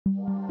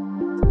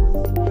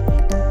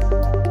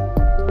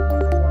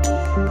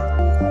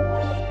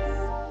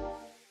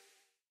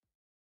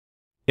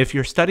If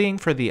you're studying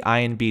for the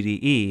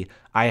INBDE,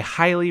 I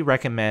highly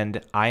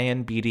recommend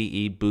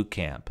INBDE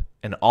Bootcamp,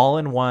 an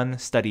all-in-one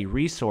study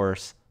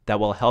resource that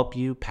will help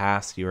you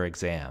pass your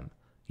exam.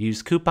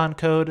 Use coupon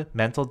code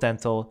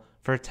MENTALDENTAL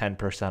for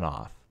 10%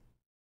 off.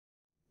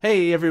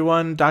 Hey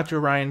everyone, Dr.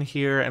 Ryan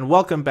here, and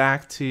welcome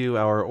back to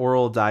our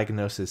oral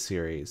diagnosis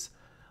series.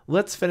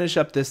 Let's finish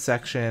up this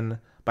section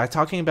by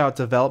talking about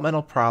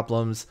developmental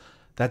problems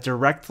that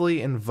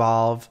directly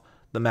involve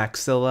the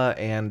maxilla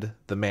and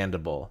the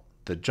mandible,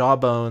 the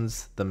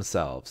jawbones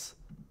themselves.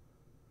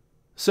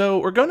 So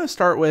we're going to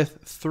start with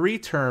three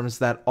terms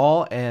that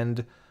all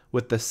end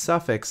with the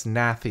suffix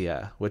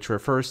nathia, which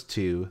refers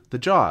to the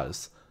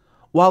jaws.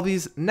 While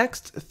these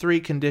next three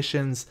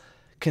conditions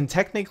can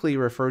technically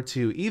refer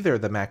to either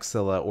the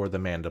maxilla or the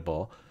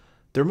mandible,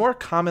 they're more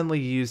commonly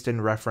used in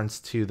reference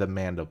to the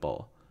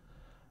mandible.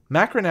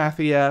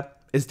 Macronathia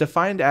is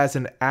defined as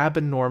an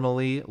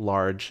abnormally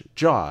large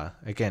jaw,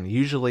 again,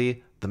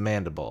 usually the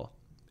mandible.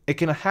 It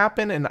can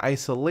happen in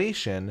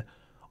isolation,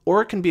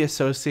 or it can be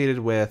associated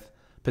with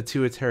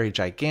pituitary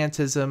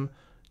gigantism,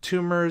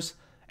 tumors,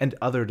 and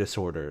other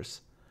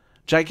disorders.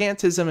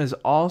 Gigantism is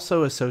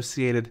also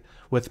associated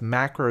with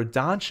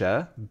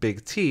macrodontia,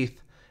 big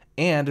teeth,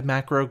 and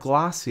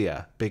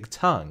macroglossia, big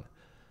tongue.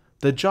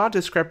 The jaw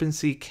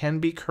discrepancy can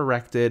be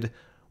corrected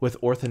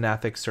with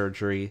orthognathic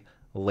surgery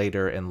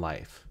later in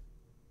life.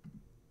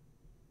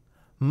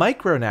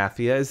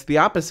 Micronathia is the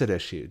opposite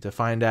issue,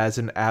 defined as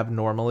an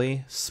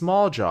abnormally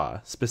small jaw,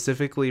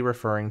 specifically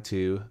referring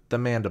to the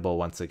mandible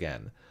once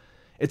again.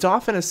 It's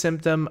often a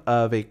symptom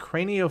of a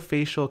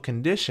craniofacial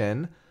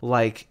condition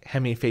like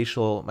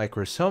hemifacial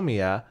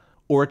microsomia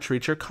or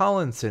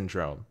Treacher-Collins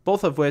syndrome,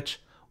 both of which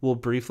we'll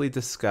briefly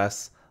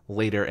discuss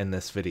later in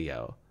this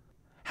video.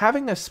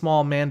 Having a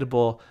small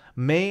mandible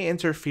may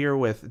interfere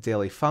with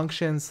daily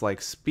functions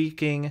like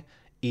speaking,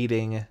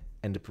 eating,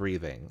 and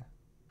breathing.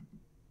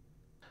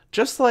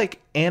 Just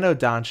like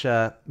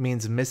anodontia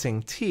means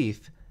missing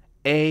teeth,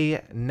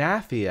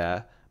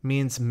 anathia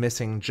means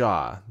missing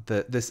jaw.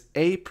 This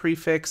a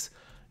prefix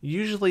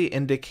usually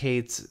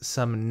indicates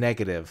some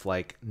negative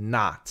like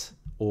not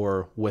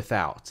or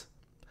without.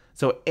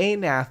 So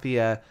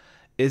anathia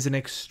is an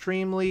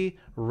extremely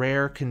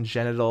rare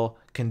congenital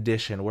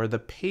condition where the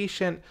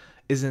patient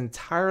is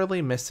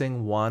entirely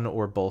missing one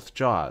or both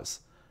jaws.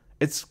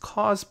 It's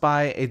caused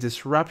by a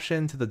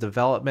disruption to the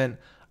development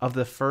of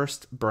the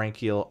first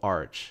branchial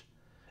arch.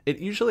 It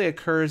usually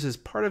occurs as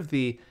part of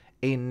the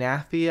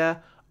anathia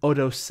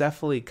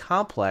otocephaly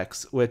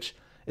complex, which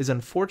is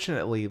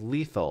unfortunately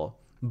lethal,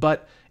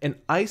 but an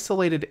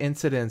isolated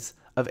incidence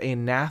of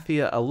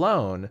anathia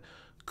alone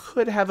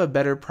could have a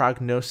better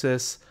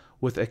prognosis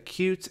with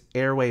acute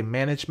airway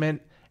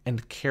management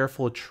and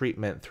careful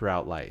treatment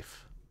throughout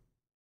life.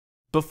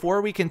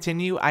 Before we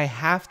continue, I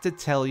have to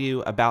tell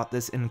you about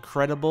this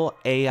incredible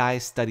AI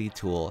study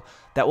tool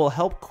that will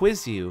help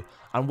quiz you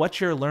on what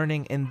you're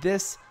learning in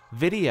this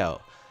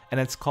video, and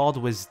it's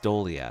called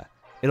Wisdolia.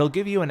 It'll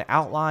give you an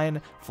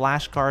outline,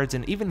 flashcards,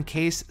 and even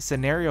case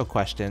scenario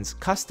questions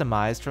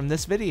customized from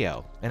this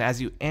video. And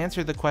as you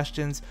answer the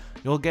questions,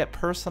 you'll get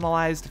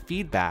personalized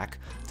feedback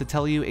to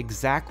tell you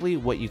exactly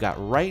what you got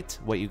right,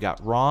 what you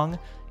got wrong,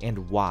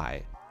 and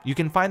why. You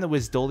can find the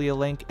Wisdolia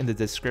link in the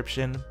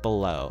description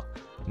below.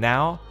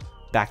 Now,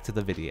 back to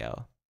the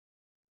video.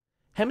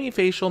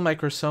 Hemifacial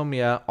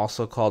microsomia,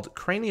 also called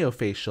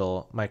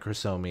craniofacial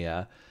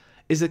microsomia,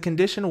 is a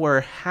condition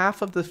where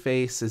half of the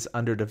face is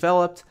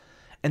underdeveloped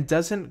and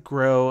doesn't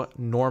grow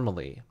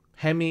normally.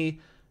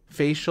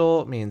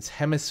 Hemifacial means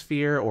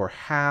hemisphere or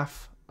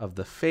half of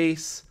the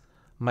face,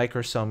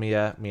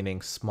 microsomia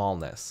meaning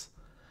smallness.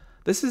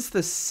 This is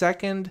the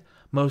second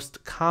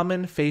most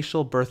common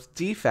facial birth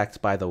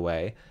defect, by the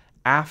way,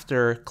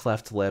 after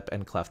cleft lip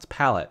and cleft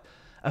palate,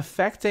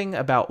 affecting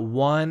about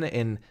 1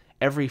 in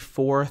every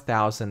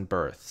 4,000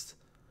 births.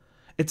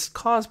 It's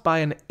caused by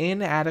an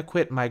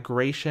inadequate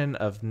migration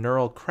of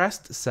neural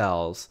crest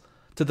cells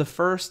to the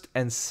first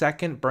and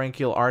second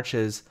branchial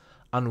arches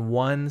on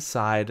one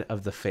side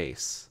of the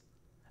face.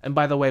 And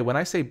by the way, when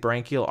I say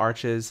branchial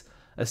arches,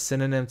 a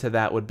synonym to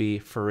that would be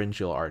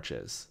pharyngeal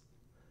arches.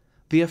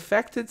 The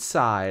affected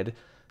side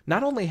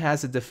not only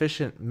has a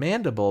deficient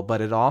mandible,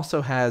 but it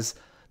also has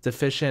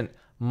deficient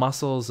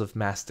muscles of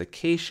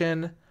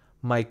mastication,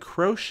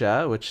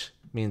 microtia, which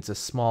means a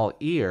small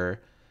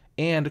ear,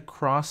 and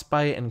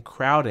crossbite and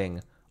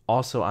crowding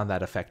also on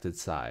that affected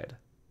side.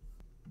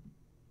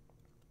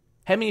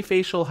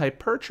 Hemifacial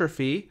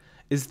hypertrophy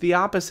is the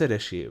opposite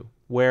issue,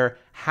 where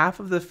half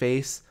of the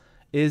face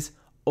is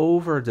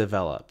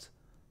overdeveloped.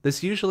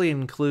 This usually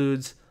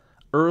includes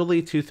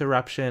early tooth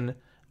eruption,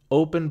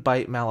 open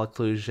bite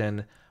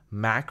malocclusion,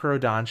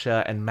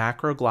 macrodontia, and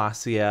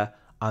macroglossia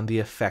on the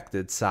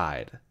affected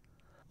side.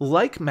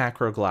 Like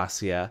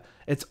macroglossia,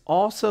 it's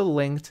also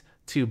linked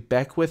to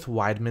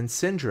Beckwith-Wiedemann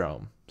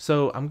syndrome.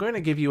 So I'm going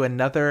to give you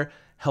another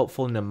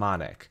helpful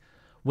mnemonic.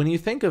 When you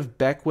think of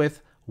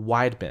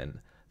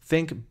Beckwith-Wiedemann,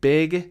 think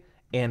big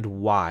and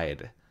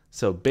wide.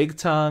 So big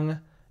tongue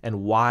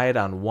and wide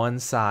on one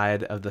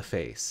side of the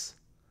face.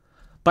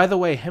 By the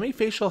way,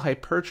 hemifacial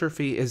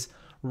hypertrophy is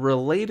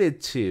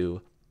related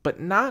to, but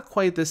not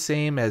quite the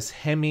same as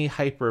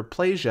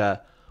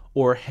hemihyperplasia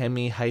or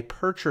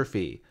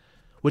hemihypertrophy,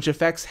 which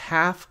affects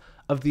half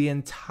of the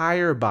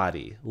entire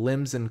body,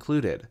 limbs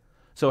included.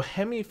 So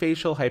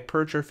hemifacial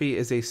hypertrophy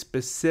is a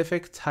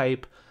specific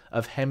type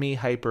of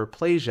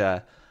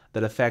hemihyperplasia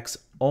that affects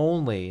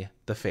only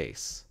the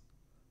face.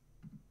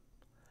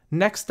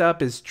 Next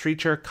up is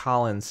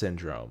Treacher-Collins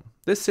syndrome.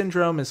 This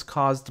syndrome is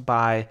caused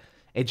by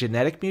a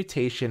genetic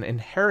mutation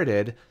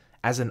inherited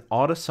as an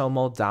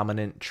autosomal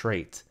dominant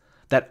trait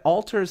that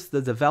alters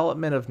the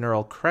development of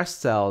neural crest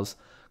cells,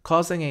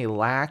 causing a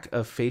lack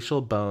of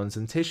facial bones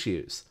and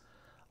tissues.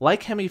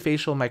 Like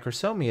hemifacial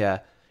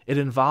microsomia, it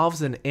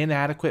involves an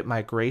inadequate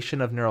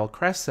migration of neural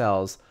crest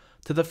cells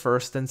to the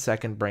first and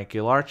second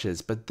branchial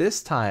arches, but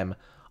this time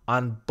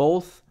on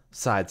both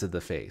sides of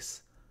the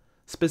face.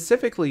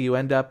 Specifically, you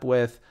end up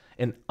with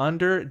an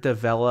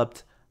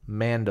underdeveloped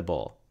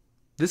mandible.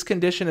 This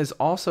condition is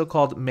also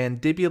called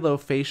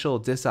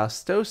mandibulofacial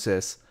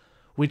dysostosis,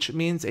 which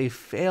means a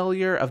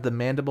failure of the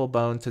mandible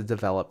bone to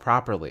develop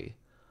properly.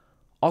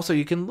 Also,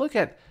 you can look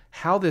at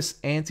how this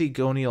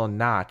antegonial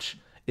notch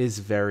is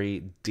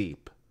very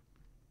deep.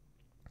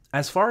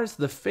 As far as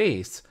the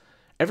face,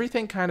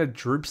 everything kind of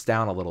droops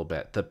down a little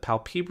bit. The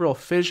palpebral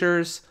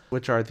fissures,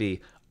 which are the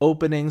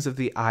openings of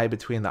the eye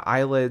between the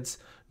eyelids,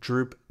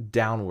 droop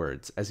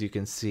downwards, as you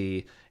can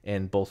see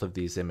in both of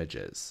these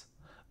images.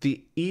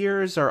 The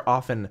ears are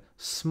often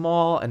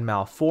small and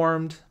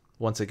malformed,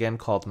 once again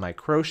called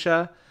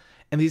microtia,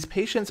 and these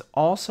patients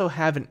also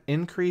have an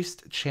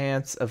increased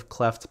chance of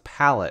cleft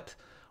palate,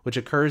 which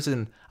occurs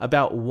in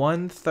about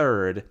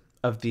 1/3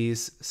 of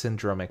these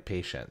syndromic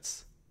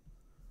patients.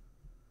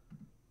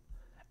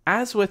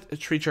 As with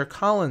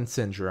Treacher-Collins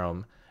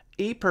syndrome,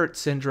 Apert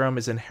syndrome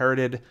is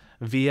inherited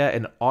via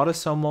an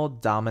autosomal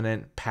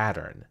dominant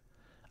pattern.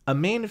 A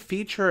main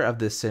feature of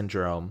this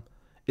syndrome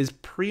is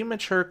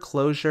premature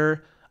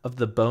closure of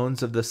the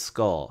bones of the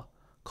skull,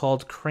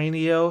 called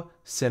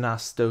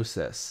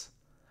craniosynostosis.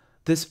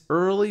 This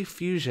early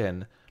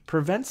fusion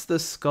prevents the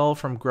skull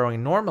from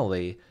growing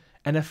normally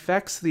and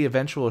affects the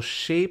eventual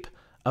shape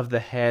of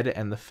the head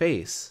and the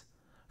face.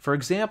 For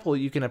example,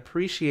 you can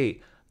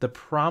appreciate the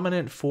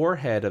prominent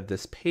forehead of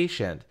this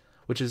patient,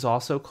 which is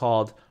also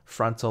called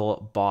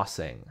frontal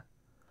bossing.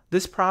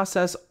 This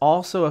process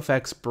also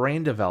affects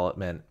brain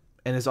development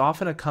and is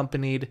often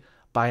accompanied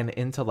by an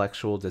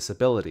intellectual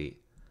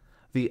disability.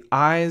 The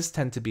eyes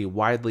tend to be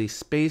widely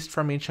spaced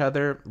from each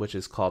other, which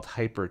is called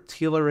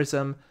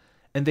hypertelorism,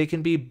 and they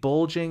can be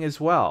bulging as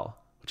well,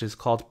 which is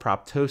called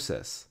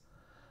proptosis.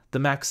 The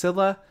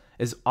maxilla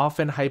is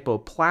often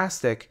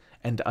hypoplastic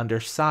and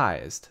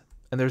undersized,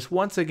 and there's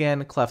once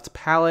again cleft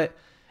palate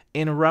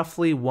in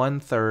roughly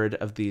 1/3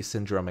 of these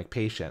syndromic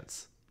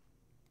patients.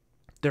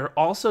 There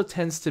also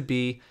tends to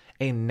be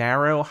a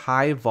narrow,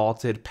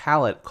 high-vaulted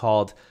palate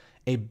called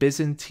a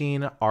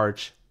Byzantine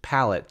arch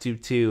palate due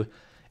to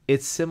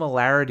its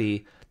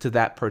similarity to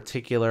that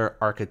particular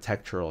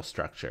architectural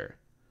structure.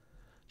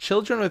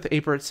 Children with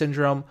Apert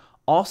syndrome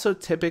also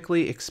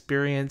typically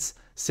experience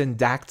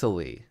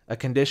syndactyly, a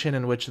condition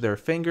in which their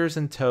fingers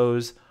and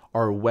toes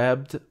are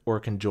webbed or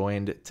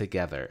conjoined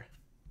together.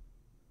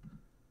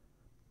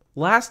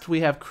 Last,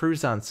 we have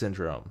Crouzon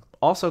syndrome,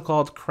 also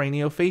called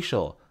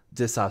craniofacial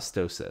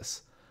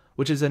dysostosis,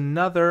 which is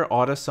another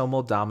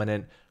autosomal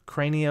dominant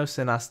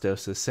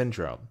craniosynostosis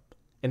syndrome.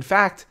 In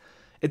fact,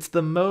 it's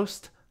the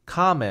most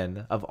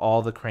common of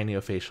all the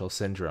craniofacial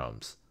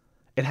syndromes.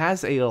 It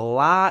has a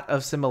lot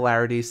of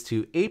similarities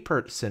to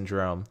Apert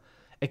syndrome,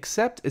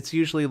 except it's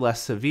usually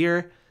less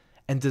severe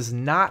and does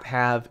not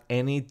have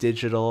any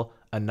digital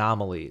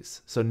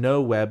anomalies, so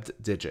no webbed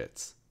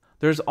digits.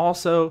 There's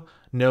also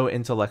no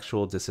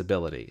intellectual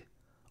disability.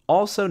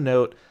 Also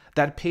note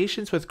that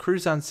patients with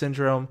Crouzon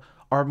syndrome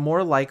are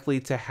more likely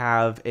to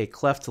have a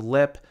cleft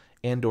lip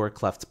and/or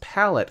cleft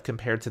palate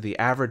compared to the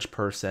average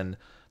person,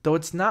 though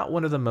it's not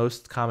one of the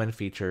most common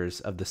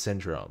features of the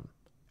syndrome.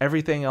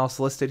 Everything else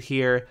listed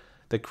here,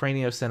 the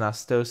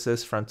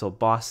craniosynostosis, frontal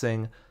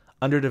bossing,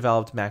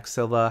 underdeveloped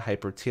maxilla,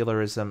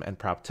 hypertelorism, and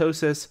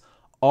proptosis,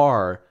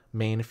 are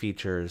main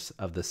features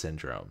of the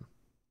syndrome.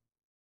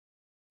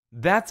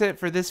 That's it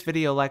for this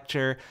video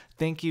lecture.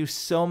 Thank you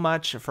so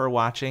much for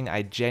watching.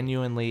 I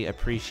genuinely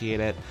appreciate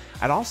it.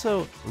 I'd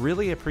also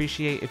really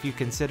appreciate if you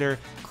consider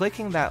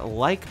clicking that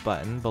like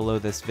button below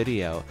this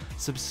video,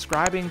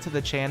 subscribing to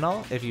the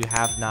channel if you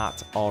have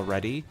not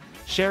already,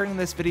 sharing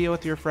this video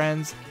with your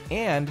friends,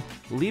 and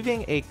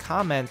leaving a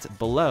comment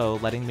below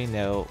letting me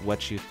know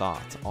what you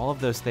thought. All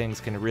of those things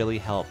can really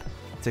help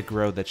to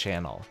grow the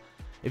channel.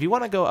 If you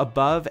want to go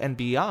above and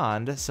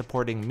beyond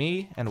supporting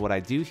me and what I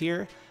do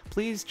here,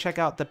 please check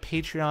out the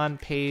Patreon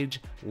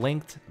page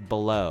linked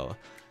below.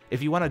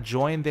 If you want to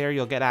join there,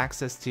 you'll get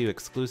access to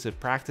exclusive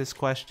practice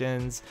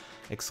questions,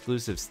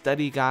 exclusive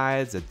study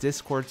guides, a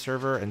Discord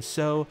server, and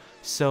so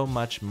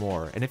much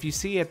more. And if you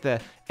see at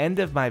the end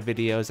of my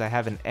videos, I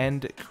have an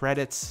end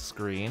credits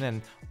screen,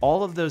 and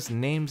all of those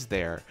names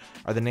there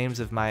are the names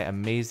of my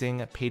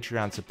amazing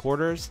Patreon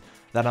supporters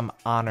that I'm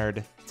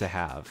honored to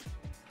have.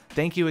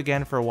 Thank you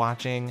again for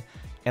watching,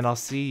 and I'll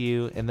see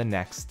you in the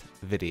next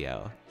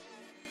video.